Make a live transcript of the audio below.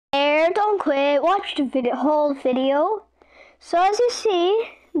Don't quit. Watch the whole video. So as you see,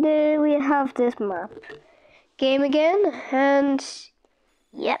 we have this map. Game again, and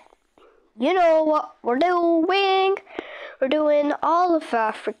yep. You know what we're doing. We're doing all of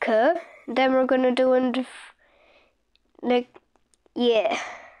Africa. Then we're gonna do yeah.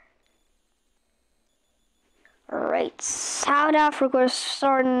 Alright, South Africa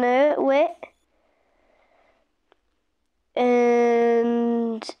starting it with.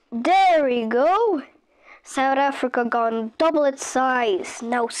 And there we go. South Africa gone double its size.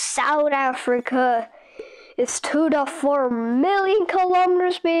 Now South Africa is 2.4 million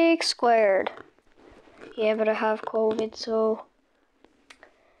kilometers big squared. Yeah, but I have COVID, so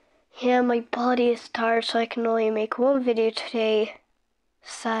yeah, my body is tired, so I can only make one video today,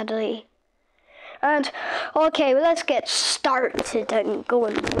 sadly. And okay, well, let's get started and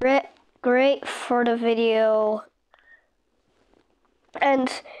going great for the video.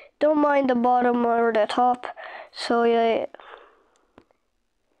 And don't mind the bottom or the top. So yeah,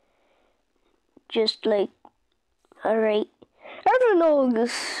 just like, alright. Everyone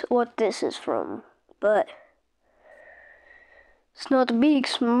knows what this is from, but it's not a big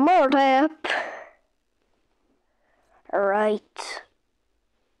smart app. Alright.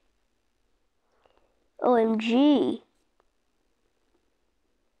 OMG.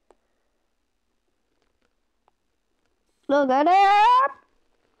 Look at that.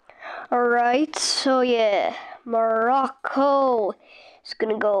 Alright, so yeah, Morocco is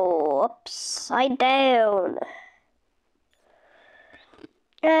gonna go upside down.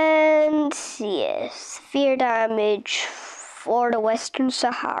 And yes, severe damage for the Western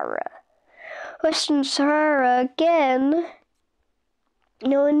Sahara. Western Sahara again.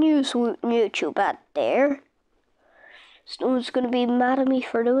 No news YouTube out there. So no one's gonna be mad at me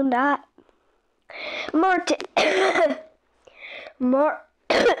for doing that.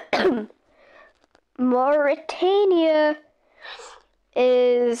 Mauritania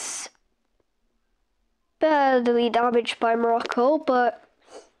is badly damaged by Morocco, but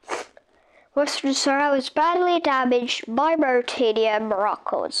Western Sahara is badly damaged by Mauritania and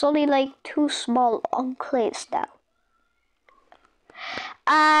Morocco. It's only like two small enclaves now.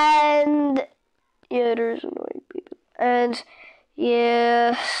 And yeah, there's annoying people. And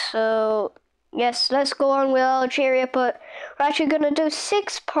yeah, so yes, let's go on with Algeria, but we're actually gonna do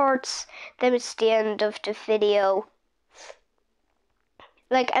 6 parts, then it's the end of the video.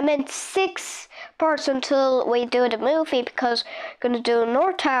 Like, I meant 6 parts until we do the movie, because we're gonna do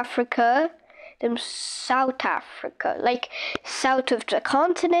North Africa, then South Africa, like south of the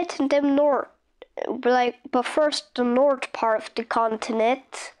continent, and then north. But first the north part of the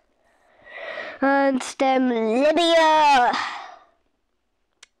continent, and then Libya.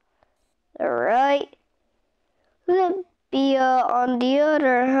 Alright. Libya, on the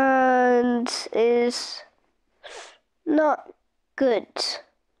other hand, is not good.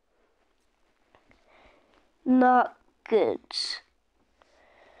 Not good.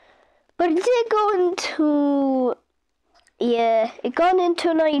 But it did go into, yeah, it got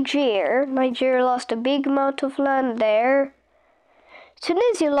into Niger. Niger lost a big amount of land there.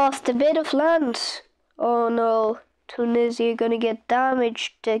 Tunisia lost a bit of land. Oh no, Tunisia gonna get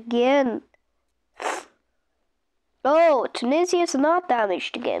damaged again. Oh, Tunisia is not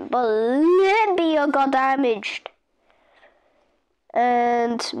damaged again, but Libya got damaged.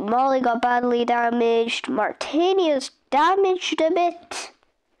 And Mali got badly damaged. Mauritania's damaged a bit.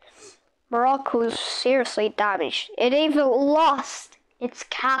 Morocco's seriously damaged. It even lost its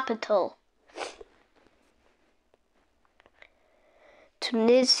capital.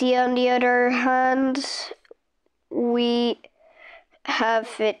 Tunisia, on the other hand, we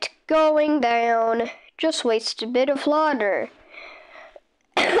have it going down. Just waste a bit of water.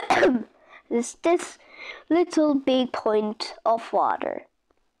 This little big point of water.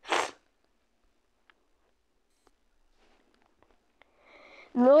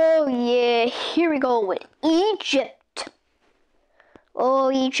 Oh yeah, here we go with Egypt.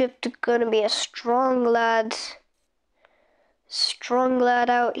 Oh, Egypt is gonna be a strong lad. Strong lad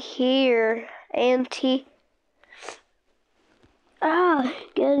out here, auntie.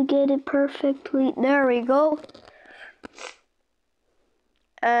 Gotta get it perfectly. There we go.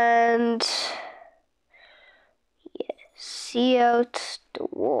 And yeah, see out the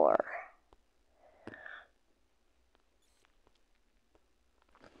war.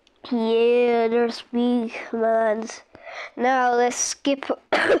 Yeah, there's big commands. Now let's skip.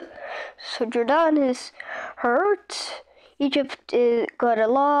 So Jordan is hurt. Egypt got a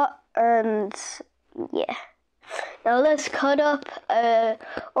lot, and yeah. Now let's cut up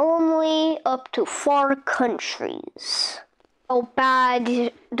only up to 4 countries. how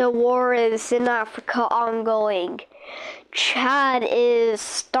bad the war is in Africa ongoing. Chad is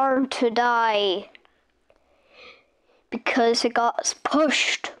starting to die because it got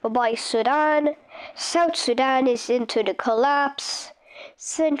pushed by Sudan. South Sudan is into the collapse.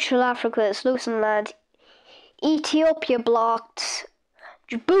 Central Africa is losing land. Ethiopia blocked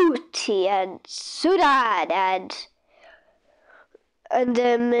Djibouti and Sudan and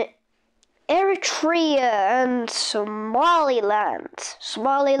Eritrea and Somaliland.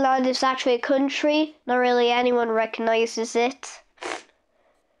 Somaliland is actually a country. Not really anyone recognizes it.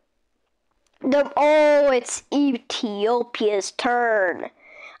 It's Ethiopia's turn.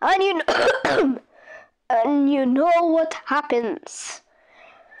 And you know what happens.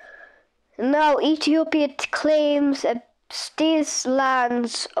 Now Ethiopia claims these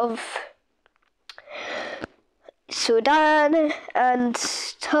lands of Sudan and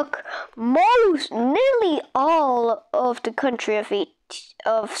took nearly all of the country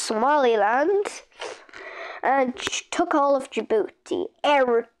of Somaliland and took all of Djibouti.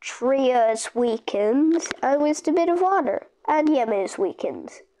 Eritrea is weakened and with a bit of water, and Yemen is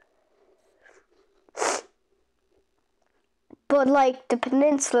weakened. But like the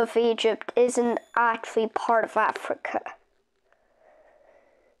peninsula of Egypt isn't actually part of Africa.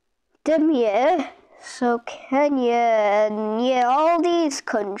 So Kenya and all these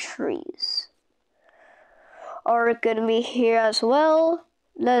countries are gonna be here as well.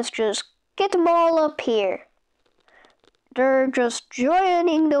 Let's just get them all up here. They're just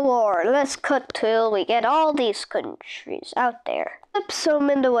joining the war. Let's cut till we get all these countries out there. Flip some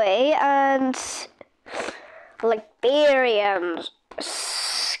in the way, and Liberia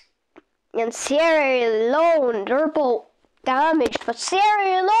and Sierra Leone, they're both damaged, but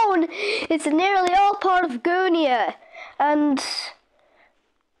Sierra Leone is nearly all part of Guinea, and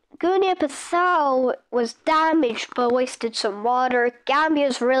Guinea-Bissau was damaged but wasted some water.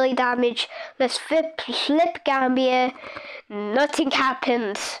 Gambia's really damaged. Let's flip Gambia. Nothing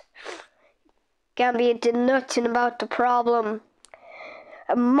happened. Gambia did nothing about the problem.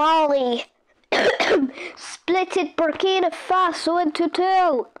 Mali splitted Burkina Faso into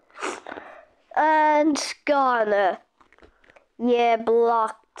two. And Ghana. Yeah,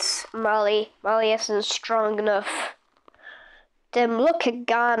 blocked Mali. Mali isn't strong enough. Then look at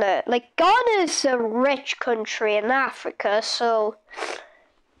Ghana. Ghana is a rich country in Africa, so...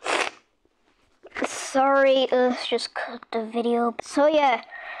 Sorry, let's just cut the video. So yeah.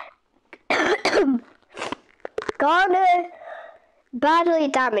 Ghana badly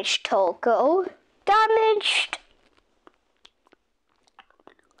damaged Togo. Damaged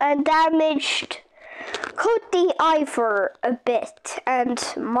Cote d'Ivoire a bit,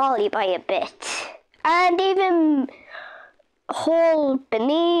 and Mali by a bit. And even whole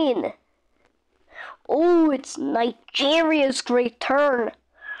Benin. Oh, it's Nigeria's great turn.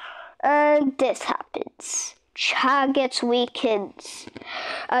 And this happens. Chad gets weakened.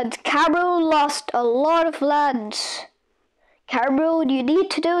 And Cameroon lost a lot of land. Cameroon, you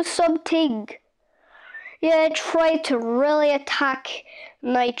need to do something. Yeah, try to really attack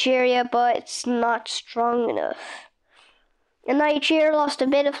Nigeria, but it's not strong enough. And Nigeria lost a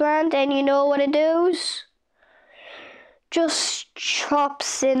bit of land, and you know what it does? Just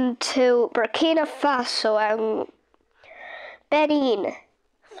chops into Burkina Faso and Benin.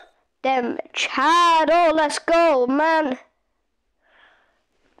 Then Chad, oh, let's go, man.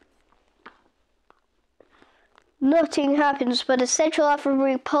 Nothing happens, but the Central African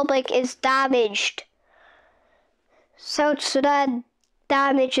Republic is damaged. South Sudan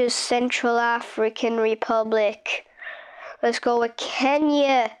damages Central African Republic. Let's go with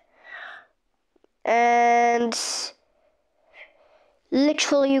Kenya. And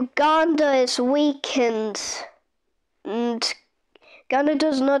literally Uganda is weakened. And Uganda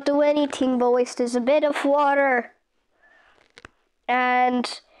does not do anything but wastes a bit of water.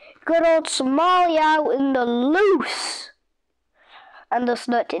 And good old Somalia out in the loose. And does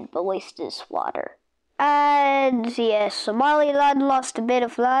nothing but wastes water. And yes, Somaliland lost a bit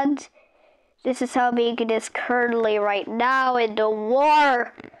of land. This is how big it is currently right now in the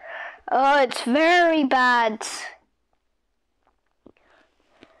war. Oh, it's very bad.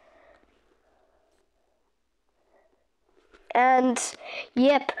 And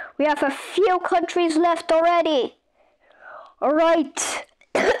yep, we have a few countries left already. Alright.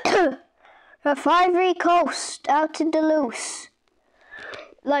 The Ivory Coast out in the loose.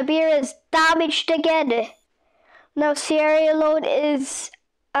 Liberia is damaged again. Now Sierra Leone is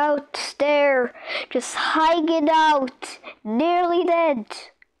out there, just hanging out, nearly dead.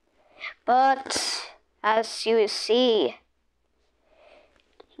 But as you see,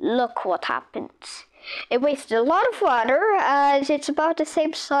 look what happens. It wasted a lot of water, as it's about the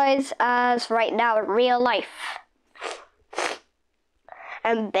same size as right now in real life.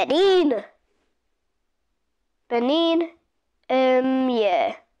 And Benin,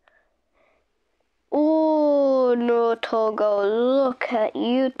 yeah. Oh no, Togo, look at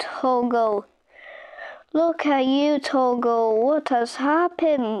you, Togo. Look at you, Togo, what has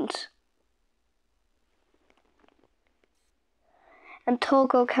happened? And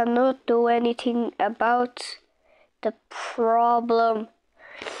Togo cannot do anything about the problem.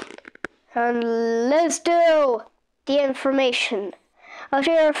 And let's do the information.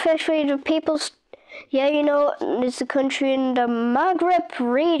 Officially, the people's, it's a country in the Maghreb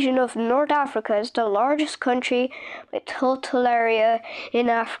region of North Africa. It's the largest country with total area in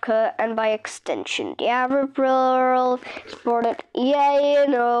Africa and by extension. The Arab world is bordered,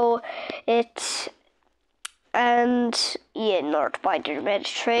 north by the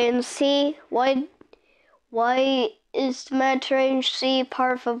Mediterranean Sea. Why is the Mediterranean Sea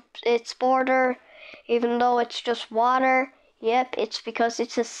part of its border, even though it's just water? Yep, it's because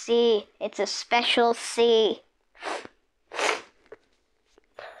it's a sea. It's a special sea.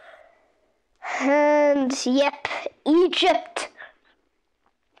 And yep, Egypt.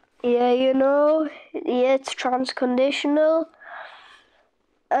 It's transcontinental,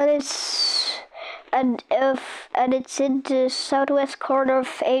 and it's in the southwest corner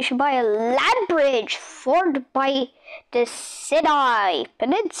of Asia by a land bridge formed by the Sinai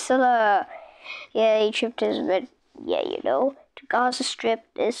Peninsula. Yeah, Egypt is a bit, the Gaza Strip,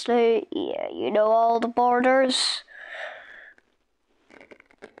 Israel, all the borders.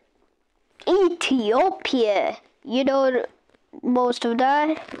 Ethiopia, most of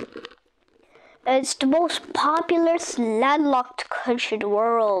that. It's the most populous landlocked country in the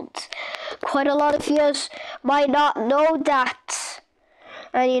world. Quite a lot of you might not know that.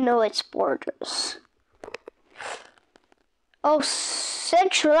 And its borders. Oh,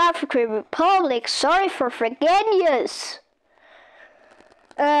 Central African Republic, sorry for forgetting yous.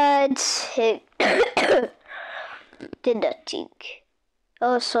 And did not think.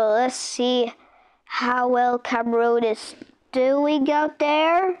 Also, let's see how well Cameroon is doing out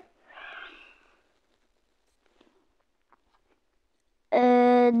there.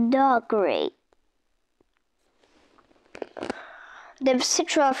 Not great. The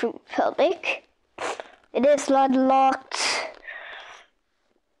Central African Republic, it is landlocked.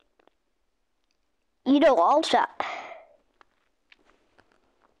 All that.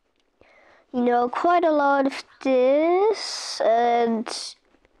 Quite a lot of this, and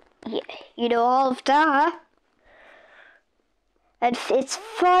all of that. And it's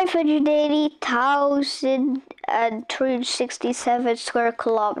 580,367 square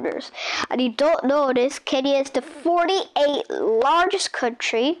kilometers. And you don't know this, Kenya is the 48th largest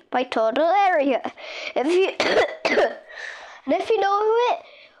country by total area. If you know it,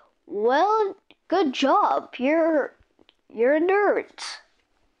 well, good job. You're a nerd.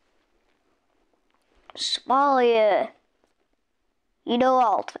 Somalia,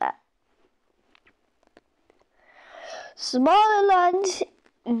 all of that. Somaliland,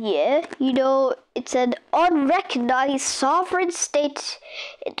 it's an unrecognized sovereign state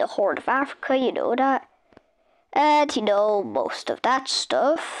in the Horn of Africa, that. And, most of that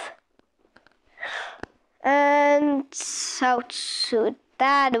stuff. And South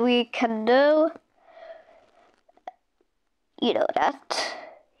Sudan, we can do, that.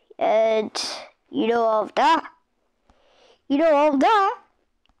 And, all of that. All of that.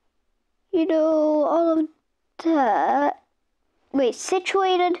 All of that. Wait,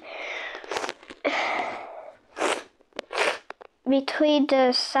 situated between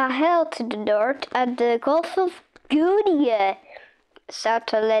the Sahel to the north and the Gulf of Guinea,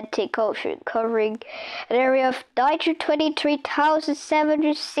 South Atlantic Ocean, covering an area of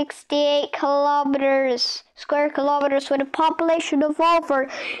 923,768 square kilometers with a population of over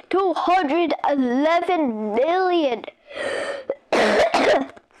 211 million.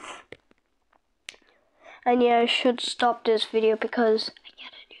 And I should stop this video because I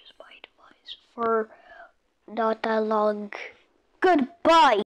can't use my device for not that long. Goodbye!